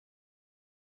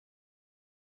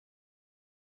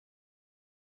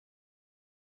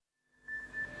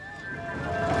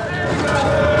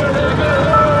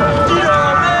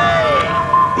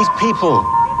people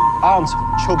aren't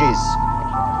chuggies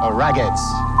or ragheads.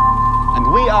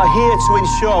 And we are here to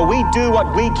ensure we do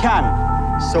what we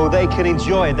can so they can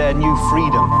enjoy their new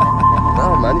freedom.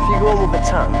 No, man, if you go home with a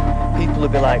tan, people will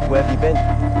be like, where have you been?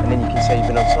 And then you can say you've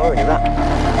been on tour in Iraq.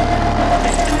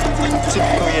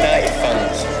 Typical United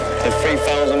fans. They're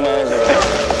 3,000 miles away.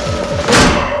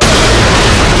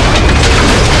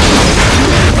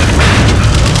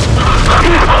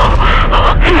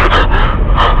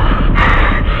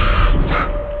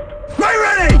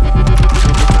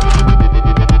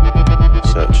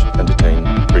 Search and detain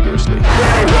rigorously.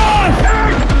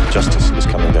 Justice is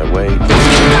coming their way.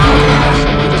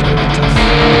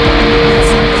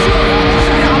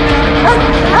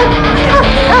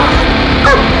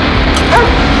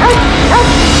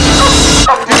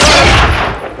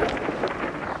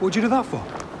 What'd you do that for? I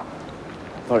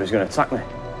thought he was going to attack me.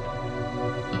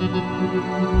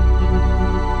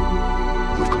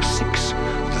 We've got 6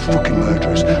 fucking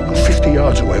murderers and 50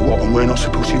 yards away, and we're not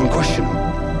supposed to even question them.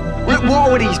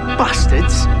 What were these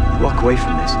bastards? You walk away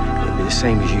from this, it'll be the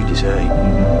same as you deserting.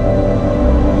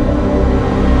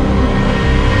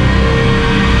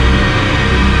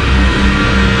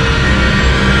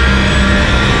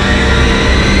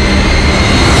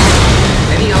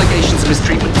 Any allegations of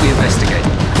mistreatment we investigate.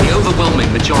 The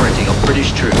overwhelming majority are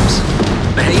British troops.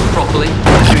 Behave properly,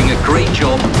 are doing a great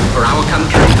job for our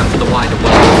country and for the wider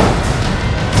world.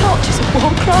 Torture's a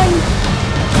war crime.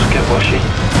 Just get washy,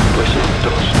 whistle,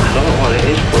 dust. I don't know what it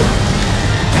is, but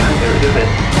I can't get rid of it.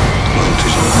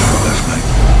 Loyalty's all I've got left, mate.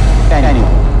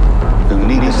 Anyone who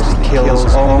needlessly kills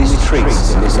or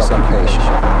mistreats in this occupation